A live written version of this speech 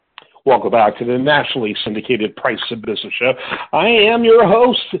Welcome back to the nationally syndicated Price of Business Show. I am your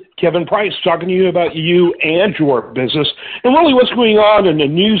host, Kevin Price, talking to you about you and your business. And really what's going on in the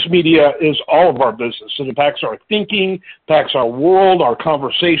news media is all of our business. It impacts our thinking, impacts our world, our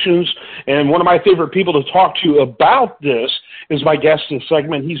conversations. And one of my favorite people to talk to about this is my guest in this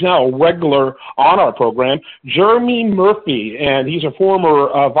segment. He's now a regular on our program, Jeremy Murphy, and he's a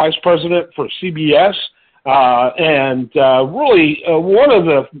former vice president for CBS. Really one of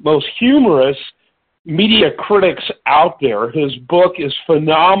the most humorous media critics out there. His book is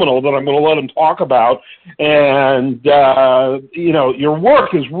phenomenal that I'm going to let him talk about. And, your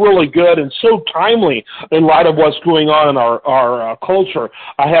work is really good and so timely in light of what's going on in our culture.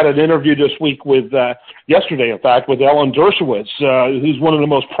 I had an interview this week with, yesterday, in fact, with Alan Dershowitz, who's one of the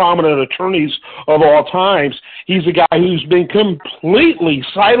most prominent attorneys of all times. He's a guy who's been completely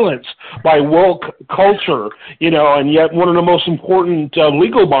silenced by woke culture, and yet one of the most important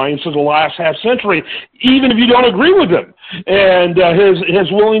legal minds of the last half century, even if you don't agree with him. And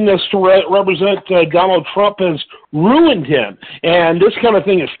his willingness to represent Donald Trump has ruined him. And this kind of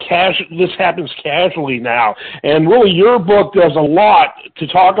thing this happens casually now. And really, your book does a lot to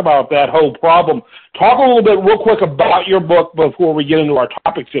talk about that whole problem. Talk a little bit real quick about your book before we get into our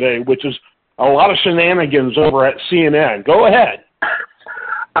topic today, which is a lot of shenanigans over at CNN. Go ahead.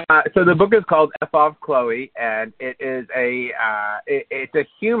 So the book is called F Off Chloe, and it is it's a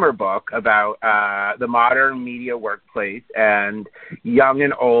humor book about the modern media workplace and young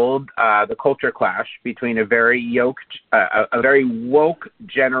and old, the culture clash between a very woke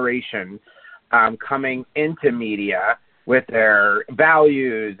generation coming into media with their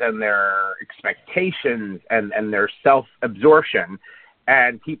values and their expectations and their self-absorption,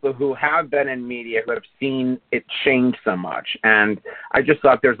 and people who have been in media who have seen it change so much. And I just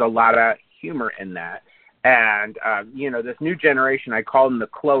thought there's a lot of humor in that. And, this new generation, I call them the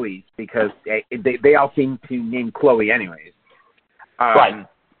Chloes because they all seem to name Chloe anyways. Right.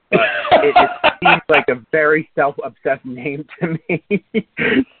 But it seems like a very self-obsessed name to me.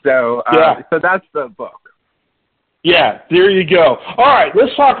 So that's the book. Yeah, there you go. All right,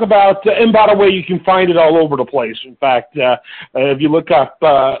 let's talk about, and by the way, you can find it all over the place. In fact, if you look up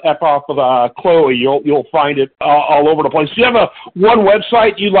F Off of Chloe, you'll find it all over the place. Do you have one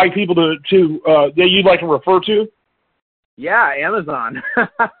website you'd like people that you'd like to refer to? Yeah, Amazon.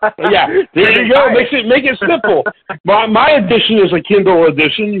 Yeah, there you go. Make it simple. My edition is a Kindle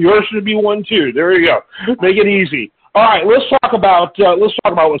edition. Yours should be one too. There you go. Make it easy. All right, let's talk about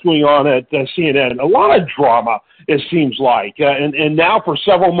what's going on at CNN. A lot of drama, it seems like, and now for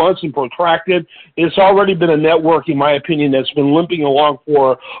several months and protracted. It's already been a network, in my opinion, that's been limping along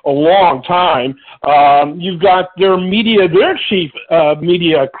for a long time. You've got their chief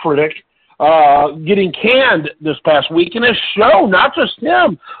media critic getting canned this past week, and his show, not just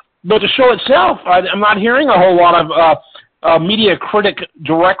him, but the show itself. I'm not hearing a whole lot of media critic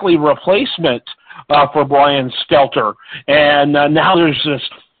directly replacement for Brian Stelter. And now there's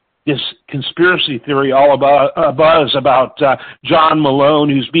this conspiracy theory all about buzz about John Malone,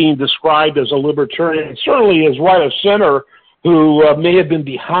 who's being described as a libertarian, certainly is right of center, who may have been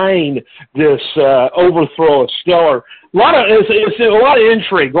behind this overthrow of Stellar. It's a lot of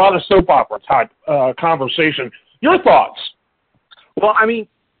intrigue, a lot of soap opera type conversation. Your thoughts? Well, I mean,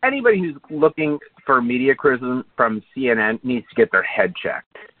 anybody who's looking for media criticism from CNN needs to get their head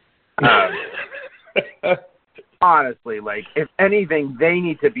checked. Honestly, if anything, they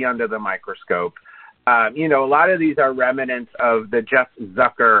need to be under the microscope. A lot of these are remnants of the Jeff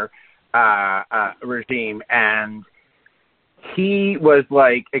Zucker regime, and he was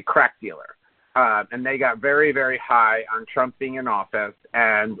like a crack dealer. And they got very, very high on Trump being in office.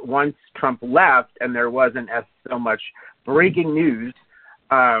 And once Trump left and there wasn't as so much breaking news,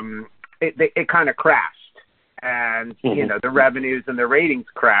 it kind of crashed. And, the revenues and the ratings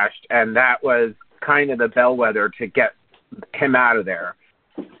crashed. And that was kind of the bellwether to get him out of there.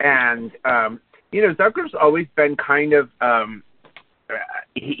 And, Zucker's always been kind of,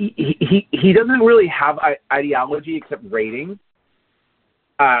 he doesn't really have ideology except ratings.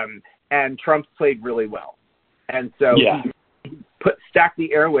 And Trump played really well. And so he stacked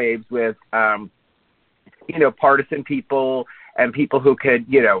the airwaves with, partisan people and people who could,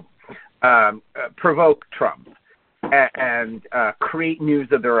 provoke Trump and create news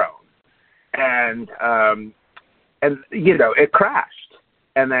of their own. And it crashed.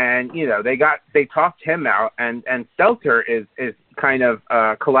 And then, they tossed him out, and Stelter is kind of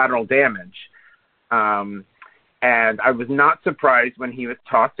collateral damage. And I was not surprised when he was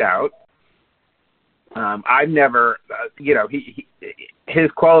tossed out. I've never,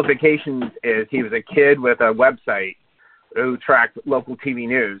 his qualifications is he was a kid with a website who tracked local TV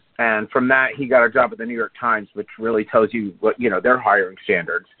news, and from that he got a job at the New York Times, which really tells you what their hiring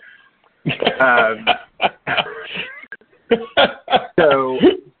standards. So,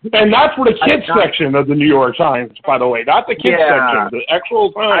 and that's for the kids section of the New York Times, by the way, not the kids section, the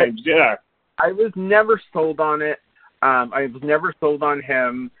actual Times. I was never sold on it. I was never sold on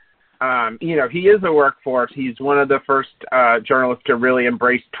him. He is a workforce. He's one of the first journalists to really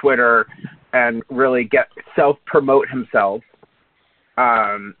embrace Twitter and really self-promote himself.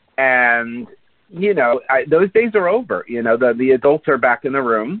 And those days are over. The adults are back in the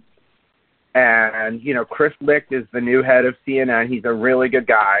room. And, Chris Licht is the new head of CNN. He's a really good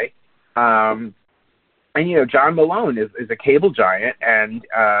guy. And, John Malone is a cable giant, and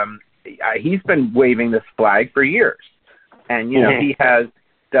he's been waving this flag for years. And, he has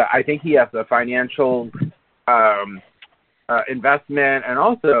I think he has a financial investment, and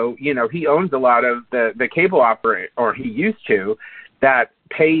also, he owns a lot of the cable operator, or he used to, that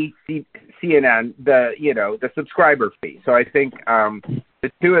pay CNN the subscriber fee. So I think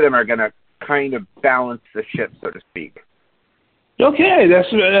the two of them are going to kind of balance the ship, so to speak. Okay,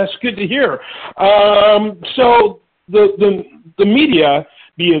 that's good to hear. So the media,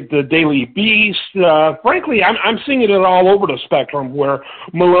 be it the Daily Beast, frankly, I'm seeing it all over the spectrum, where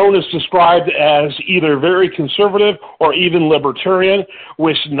Malone is described as either very conservative or even libertarian,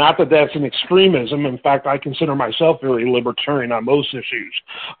 which, not that that's an extremism. In fact, I consider myself very libertarian on most issues.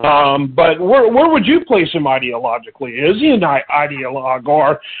 But where would you place him ideologically? Is he an ideologue,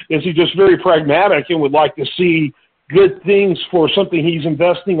 or is he just very pragmatic and would like to see good things for something he's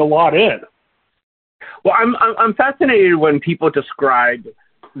investing a lot in? Well, I'm fascinated when people describe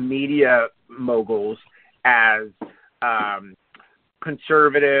media moguls as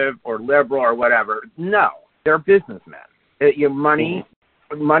conservative or liberal or whatever. No, they're businessmen.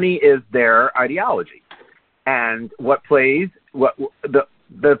 Money is their ideology, and what plays, the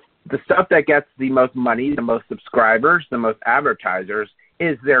stuff that gets the most money, the most subscribers, the most advertisers,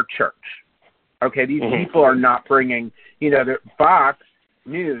 is their church. Okay, these people are not bringing, the Fox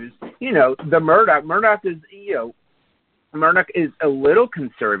News, the Murdoch is a little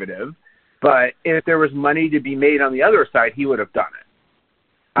conservative, but if there was money to be made on the other side, he would have done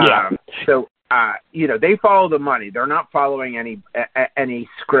it. So they follow the money. They're not following any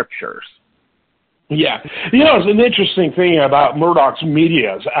scriptures. Yeah. It's an interesting thing about Murdoch's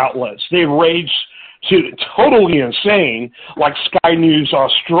media outlets. They've raged to totally insane, like Sky News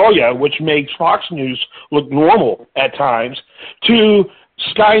Australia, which makes Fox News look normal at times, to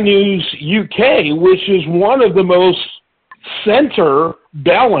Sky News UK, which is one of the most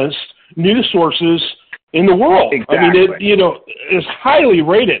center-balanced news sources in the world. Exactly. I mean, it's highly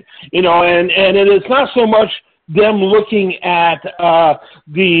rated, and it's not so much them looking at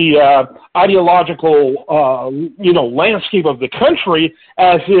the ideological, landscape of the country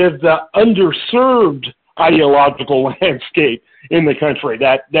as if the underserved ideological landscape in the country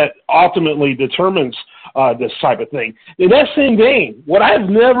that ultimately determines this type of thing. In that same vein, what I've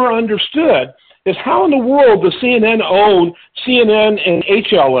never understood is how in the world does CNN own CNN and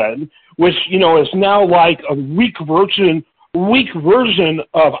HLN, which, is now like a weak version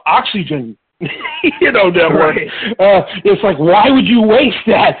of Oxygen, network. Right. It's like, why would you waste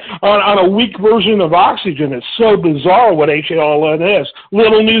that on a weak version of Oxygen? It's so bizarre what HLN is.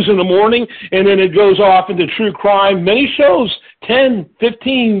 Little news in the morning, and then it goes off into true crime. Many shows, 10,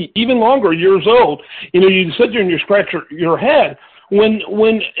 15, even longer years old. You sit there and you scratch your head. When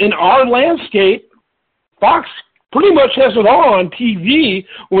in our landscape, Fox pretty much has it all on TV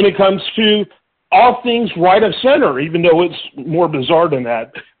when it comes to all things right of center, even though it's more bizarre than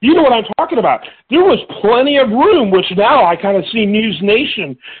that. You know what I'm talking about. There was plenty of room, which now I kind of see News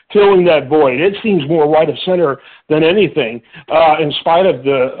Nation filling that void. It seems more right of center than anything, in spite of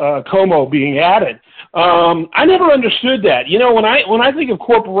the Como being added. I never understood that. When I think of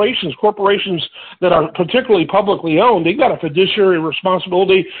corporations that are particularly publicly owned, they've got a fiduciary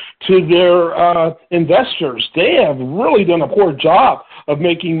responsibility to their investors. They have really done a poor job of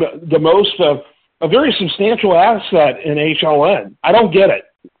making the most of a very substantial asset in HLN. I don't get it.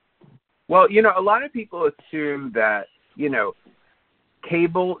 Well, a lot of people assume that,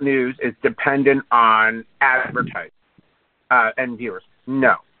 cable news is dependent on advertising and viewers.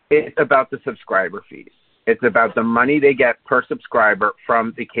 No, it's about the subscriber fees. It's about the money they get per subscriber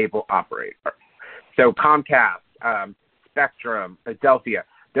from the cable operator. So Comcast, Spectrum, Adelphia,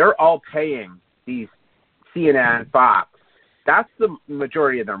 they're all paying these CNN, Fox. That's the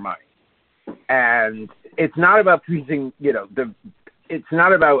majority of their money. And it's not about pleasing, it's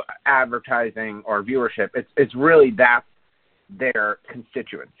not about advertising or viewership. It's really that's their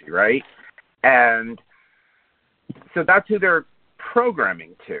constituency, right? And so that's who they're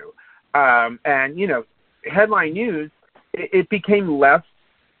programming to. And, you know, headline news, it became less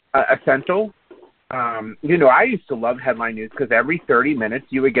essential. You know, I used to love headline news because every 30 minutes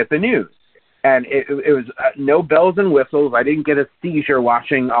you would get the news. And it was no bells and whistles. I didn't get a seizure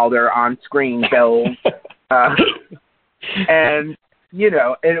watching all their on-screen bells. And, you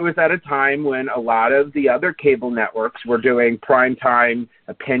know, it was at a time when a lot of the other cable networks were doing primetime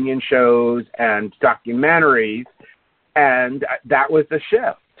opinion shows and documentaries, and that was the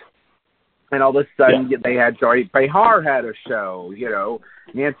shift. And all of a sudden, they had Joy Behar had a show, you know,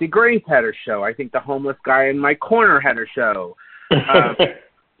 Nancy Grace had a show. I think the homeless guy in my corner had a show.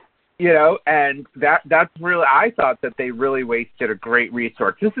 You know, and that's really, I thought that they really wasted a great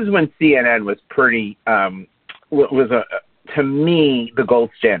resource. This is when CNN was pretty, to me, the gold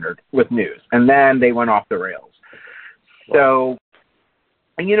standard with news. And then they went off the rails. So,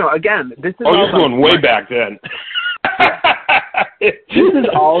 and, you know, again, this is you're going way back then. This is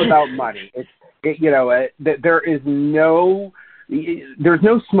all about money. You know, there's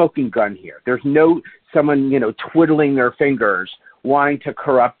no smoking gun here. There's no someone, you know, twiddling their fingers wanting to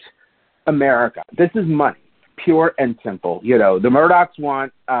corrupt America. This is money, pure and simple. You know, the Murdochs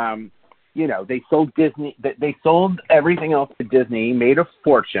want, you know, they sold Disney, they sold everything else to Disney, made a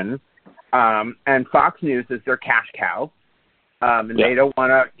fortune, and Fox News is their cash cow. And they don't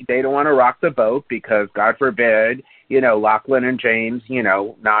want to rock the boat because, God forbid, you know, Lachlan and James, you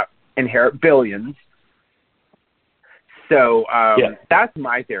know, not inherit billions. So that's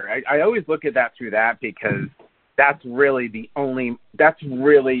my theory. I always look at that through that because that's really the only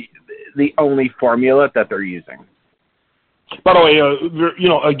formula that they're using. By the way, you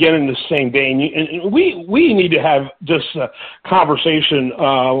know, again in the same vein, and we need to have this conversation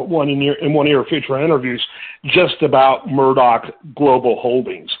one of your future interviews just about Murdoch Global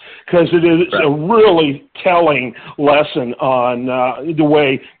Holdings, because it is a really telling lesson on the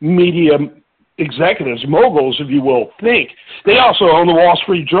way media executives, moguls, if you will, think. They also own the Wall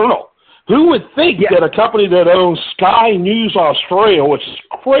Street Journal. Who would think that a company that owns Sky News Australia, which is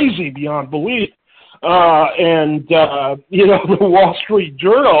crazy beyond belief, and you know, the Wall Street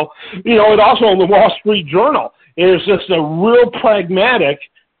Journal, you know, it also owned the Wall Street Journal. It's just a real pragmatic,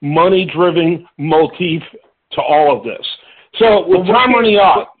 money-driven motif to all of this. So with time running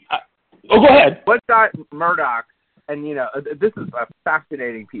out, go ahead. What got Murdoch, and you know, this is a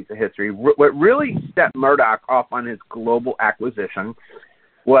fascinating piece of history. What really set Murdoch off on his global acquisition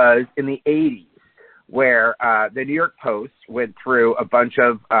was in the 80s, where the New York Post went through a bunch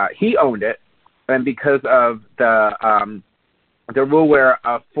of, he owned it, and because of the rule where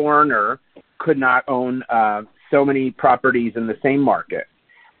a foreigner could not own so many properties in the same market,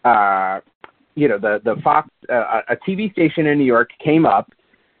 you know, the Fox, a TV station in New York came up,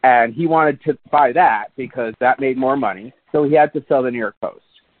 and he wanted to buy that because that made more money, so he had to sell the New York Post.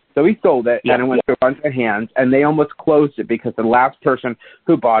 So he sold it, and it went through a bunch of hands, and they almost closed it because the last person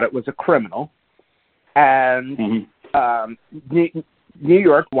who bought it was a criminal. And New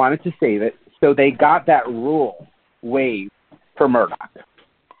York wanted to save it, so they got that rule waived for Murdoch.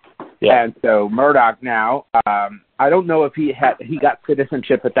 Yeah. And so Murdoch now, I don't know if he got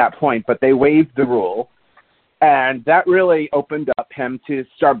citizenship at that point, but they waived the rule, and that really opened up him to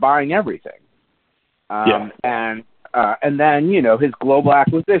start buying everything. And then, you know, his global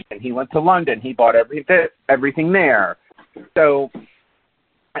acquisition. He went to London. He bought everything there. So,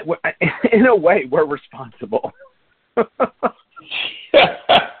 in a way, we're responsible.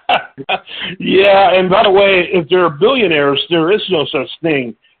 Yeah, and by the way, if there are billionaires, there is no such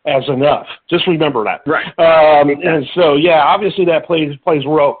thing as enough. Just remember that. Right. And so, yeah, obviously that plays a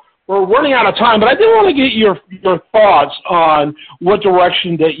role. We're running out of time, but I did want to get your thoughts on what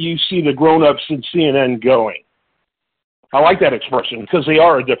direction that you see the grown-ups in CNN going. I like that expression because they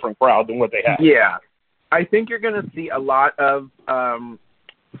are a different crowd than what they have. Yeah. I think you're going to see a lot of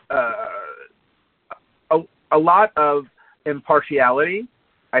impartiality.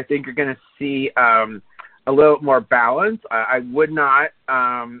 I think you're going to see a little more balance. I would not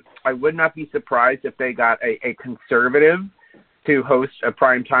be surprised if they got a conservative to host a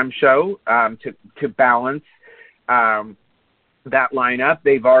primetime show to balance that lineup.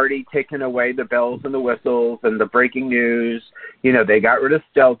 They've already taken away the bells and the whistles and the breaking news. You know, they got rid of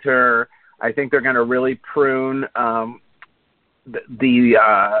Stelter. I think they're going to really prune the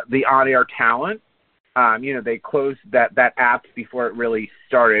on-air talent. You know, they closed that app before it really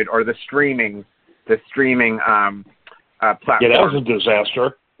started, or the streaming platform. Yeah, that was a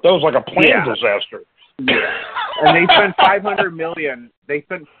disaster. That was like a planned disaster. Yeah. And they spent $500 million. They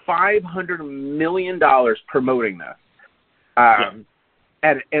spent $500 million promoting this. And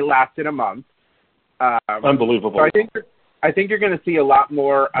it lasted a month. Unbelievable. So I think you're going to see a lot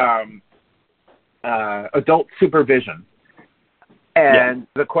more adult supervision. And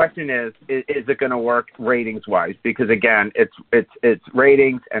the question is it going to work ratings wise? Because again, it's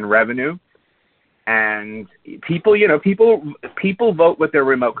ratings and revenue, and people vote with their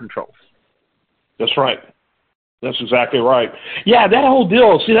remote controls. That's right. That's exactly right. Yeah, that whole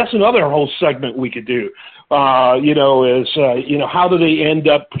deal. See, that's another whole segment we could do. How do they end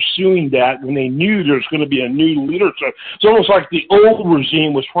up pursuing that when they knew there's going to be a new leadership? It's almost like the old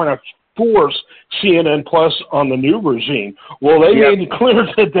regime was trying to force CNN Plus on the new regime. Well, they made it clear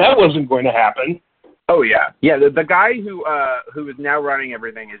that wasn't going to happen. Oh yeah, yeah. The guy who is now running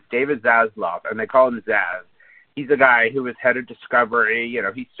everything is David Zaslav, and they call him Zaz. He's a guy who was head of Discovery.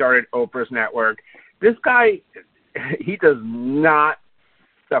 He started Oprah's network. This guy, he does not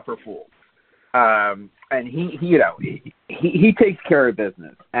suffer fools. And he takes care of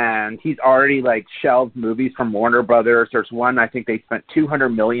business, and he's already shelved movies from Warner Brothers. There's one I think they spent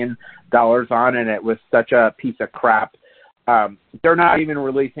 $200 million on, and it was such a piece of crap. They're not even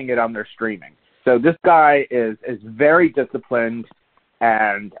releasing it on their streaming. So this guy is very disciplined,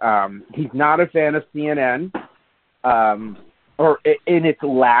 and he's not a fan of CNN, or in its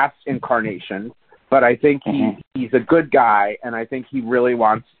last incarnation. But I think he's a good guy, and I think he really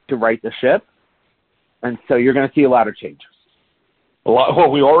wants to right the ship. And so you're going to see a lot of changes. Well,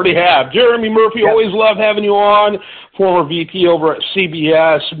 we already have. Jeremy Murphy, always love having you on, former VP over at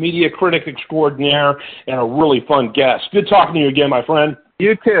CBS, media critic extraordinaire, and a really fun guest. Good talking to you again, my friend.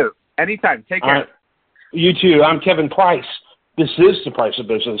 You too. Anytime. Take care. Right. You too. I'm Kevin Price. This is The Price of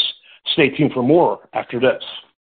Business. Stay tuned for more after this.